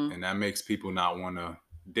 mm-hmm. and that makes people not want to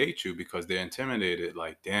date you because they're intimidated.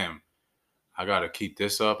 Like, damn, I gotta keep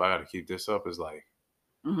this up. I gotta keep this up. It's like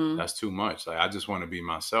Mm-hmm. that's too much. Like I just want to be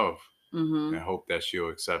myself Mm-hmm. and hope that she'll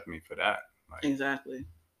accept me for that. Like Exactly. instead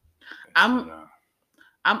I'm of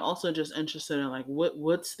I'm also just interested in like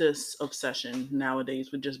what's this obsession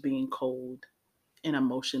nowadays with just being cold and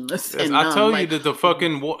emotionless yes, and I numb. tell you Like that the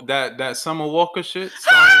fucking that Summer Walker shit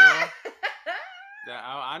started off. That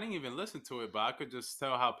I didn't even listen to it, but I could just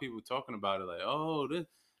tell how people talking about it. Like, oh, this,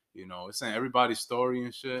 it's saying everybody's story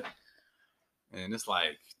and shit. And it's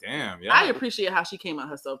like, damn, I yeah. appreciate how she came at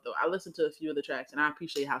herself though. I listened to a few of the tracks and I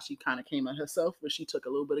appreciate how she kind of came at herself, where she took a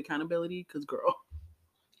little bit of accountability. Because girl,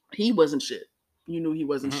 he wasn't shit. You knew he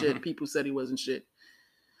wasn't shit. People said he wasn't shit,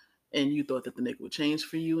 and you thought that the nigga would change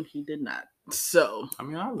for you, and he did not. So I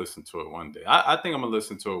mean, I'll listen to it one day. I think I'm gonna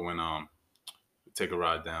listen to it when we take a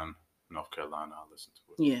ride down North Carolina. I'll listen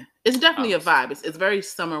to it. yeah, it's definitely I'll a listen to vibe. it. It's very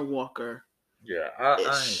Summer Walker Yeah,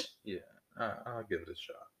 ish. I'll give it a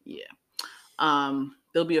shot. Yeah.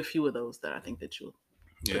 There'll be a few of those that I think that you'll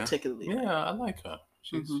Yeah, particularly like. yeah, I like her.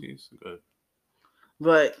 Mm-hmm. She's good.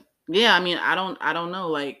 But yeah, I mean, I don't know.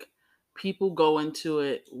 Like people go into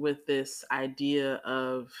it with this idea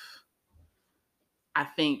of, I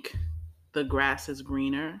think the grass is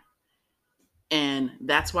greener, and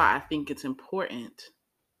that's why I think it's important.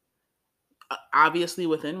 Obviously,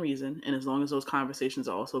 within reason, and as long as those conversations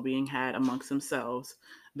are also being had amongst themselves,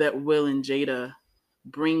 that Will and Jada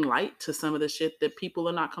bring light to some of the shit that people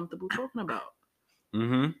are not comfortable talking about.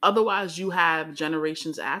 Mm-hmm. Otherwise, you have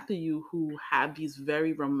generations after you who have these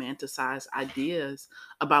very romanticized ideas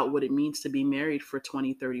about what it means to be married for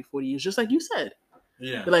 20, 30, 40 years. Just like you said,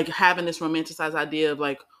 Yeah. like having this romanticized idea of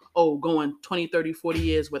like, oh, going 20, 30, 40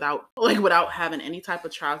 years without having any type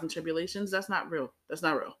of trials and tribulations. That's not real. That's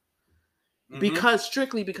not real. Mm-hmm.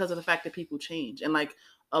 Strictly because of the fact that people change. And like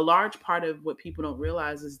a large part of what people don't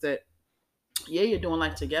realize is that, yeah, you're doing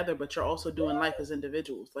life together, but you're also doing life as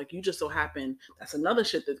individuals. Like you just so happen, that's another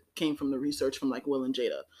shit that came from the research from like Will and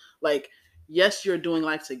Jada. Like, yes, you're doing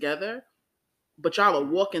life together, but y'all are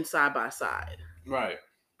walking side by side. Right.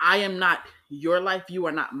 I am not your life, you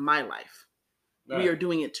are not my life. We Right. are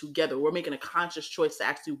doing it together. We're making a conscious choice to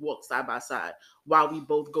actually walk side by side while we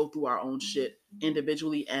both go through our own shit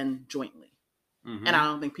individually and jointly. And I Mm-hmm.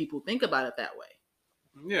 don't think people think about it that way.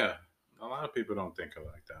 Yeah. A lot of people don't think of it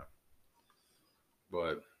like that.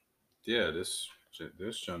 But yeah, this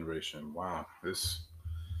generation, wow, it's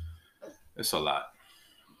a lot.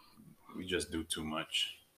 We just do too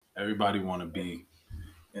much. Everybody want to be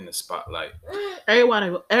in the spotlight. I'm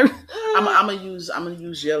gonna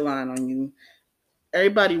use your line on you.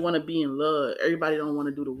 Everybody want to be in love. Everybody don't want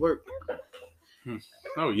to do the work.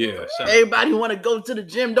 Oh yeah, Everybody want to go to the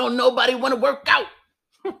gym. Don't nobody want to work out.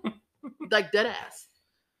 Like dead ass.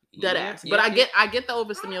 Dead Yep, ass. But yep, yep. I get the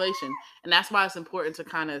overstimulation. And that's why it's important to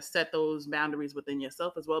kind of set those boundaries within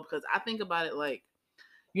yourself as well. Because I think about it like,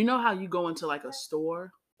 you know how you go into like a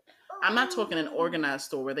store? I'm not talking an organized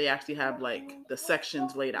store where they actually have like the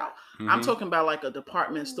sections laid out. I'm Mm-hmm. talking about like a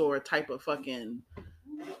department store type of fucking,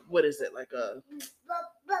 what is it? Like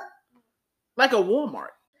a Walmart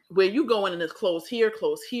where you go in and it's clothes here,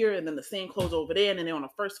 and then the same clothes over there, and then they're on the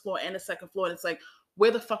first floor and the second floor. And it's like,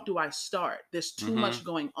 where the fuck do I start? There's too Mm-hmm. much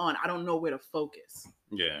going on. I don't know where to focus.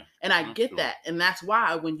 Yeah. And I That's get true. that. And that's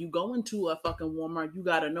why when you go into a fucking Walmart, you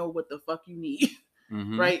got to know what the fuck you need,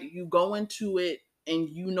 Mm-hmm. right? You go into it and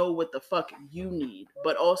you know what the fuck you need.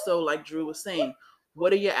 But also, like Drew was saying,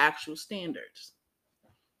 what are your actual standards?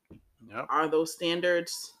 Yep. Are those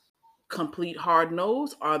standards complete hard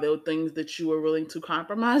nose? Are there things that you are willing to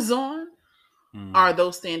compromise on? Mm. Are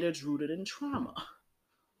those standards rooted in trauma?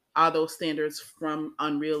 Are those standards from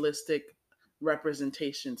unrealistic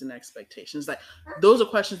representations and expectations? Like those are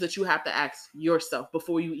questions that you have to ask yourself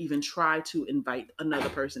before you even try to invite another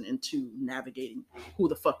person into navigating who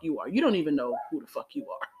the fuck you are. You don't even know who the fuck you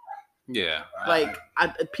are. Yeah. Like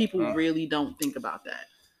people really don't think about that.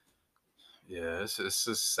 Yeah. It's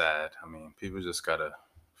just sad. I mean, people just gotta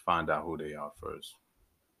find out who they are first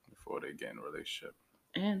before they get in a relationship.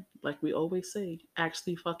 And like we always say,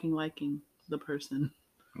 actually fucking liking the person.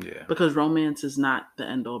 Yeah. Because romance is not the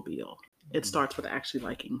end all be all. It starts with actually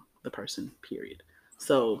liking the person, period.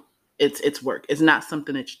 So it's work. It's not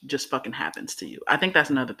something that just fucking happens to you. I think that's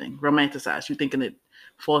another thing. Romanticize. You thinking it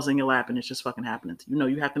falls in your lap and it's just fucking happening to you. No,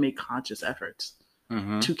 you have to make conscious efforts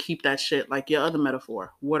Mm-hmm. to keep that shit, like your other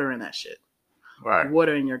metaphor, water in that shit. Right.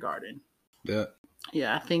 Water in your garden. Yeah.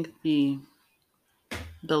 Yeah, I think the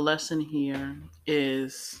lesson here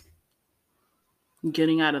is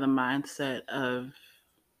getting out of the mindset of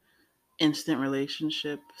instant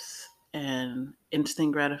relationships and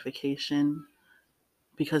instant gratification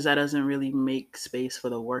because that doesn't really make space for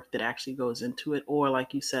the work that actually goes into it, or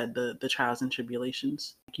like you said, the trials and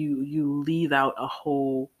tribulations. You leave out a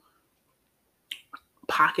whole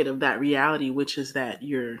pocket of that reality, which is that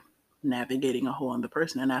you're navigating a whole other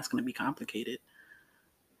person, and that's going to be complicated,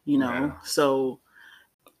 Yeah. So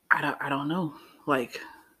I don't know. Like,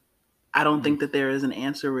 I don't think that there is an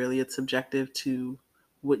answer really. It's subjective to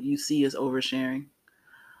what you see as oversharing.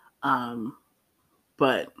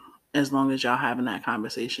 But as long as y'all having that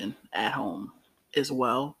conversation at home as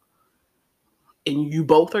well, and you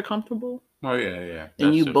both are comfortable, Oh yeah. and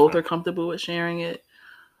That's you both are different. comfortable with sharing it,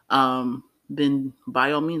 then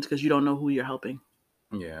by all means, because you don't know who you're helping.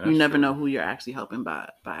 Yeah, You that's never true. know who you're actually helping by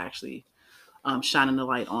actually shining the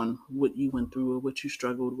light on what you went through or what you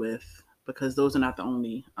struggled with, because those are not the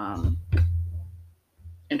only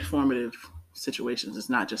informative situations. It's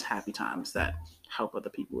not just happy times that help other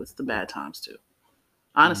people. It's the bad times too.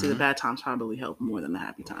 Honestly, the Mm-hmm. bad times probably help more than the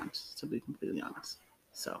happy times, to be completely honest.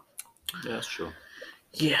 So, Yeah, that's true.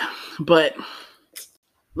 yeah, but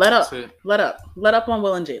let That's up, it. let up on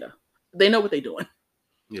Will and Jada. They know what they're doing.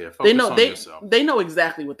 Yeah, They focus know on yourself. they know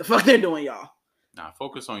exactly what the fuck they're doing, y'all. Nah,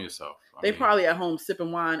 focus on yourself. They probably at home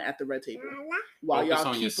sipping wine at the red table while Focus y'all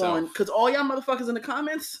on keep yourself. on, because all y'all motherfuckers in the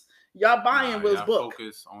comments, y'all buying Nah, Will's y'all book.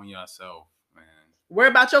 focus on yourself, man. Worry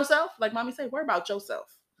about yourself, like mommy say. Worry about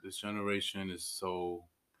yourself. This generation is so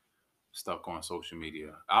stuck on social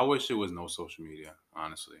media. I wish there was no social media,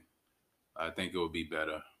 honestly. I think it would be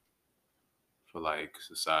better for like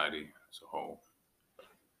society as a whole.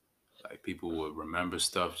 Like people would remember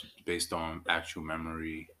stuff based on actual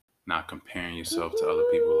memory, not comparing yourself to other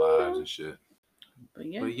people's lives and shit. But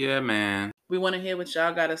yeah, man. We want to hear what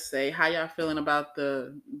y'all got to say. How y'all feeling about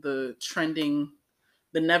the trending,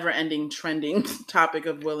 the never-ending trending topic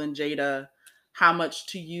of Will and Jada? How much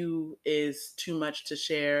to you is too much to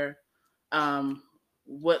share?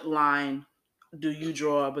 What line do you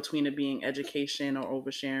draw between it being education or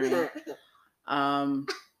oversharing?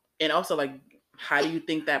 And also, like, how do you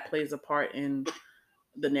think that plays a part in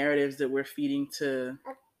the narratives that we're feeding to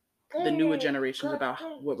the newer generations about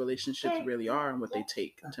what relationships really are and what they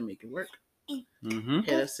take to make it work? Mm-hmm.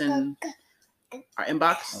 Hit us in our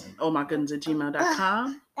inbox,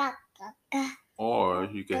 ohmygoodens@gmail.com. Or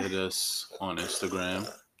you can hit us on Instagram,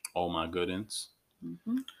 oh my goodens.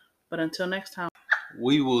 Mm-hmm. But until next time,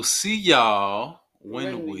 We will see y'all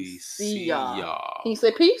when we see y'all. Can you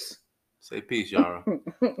say peace? Say peace, Yara.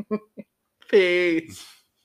 Peace.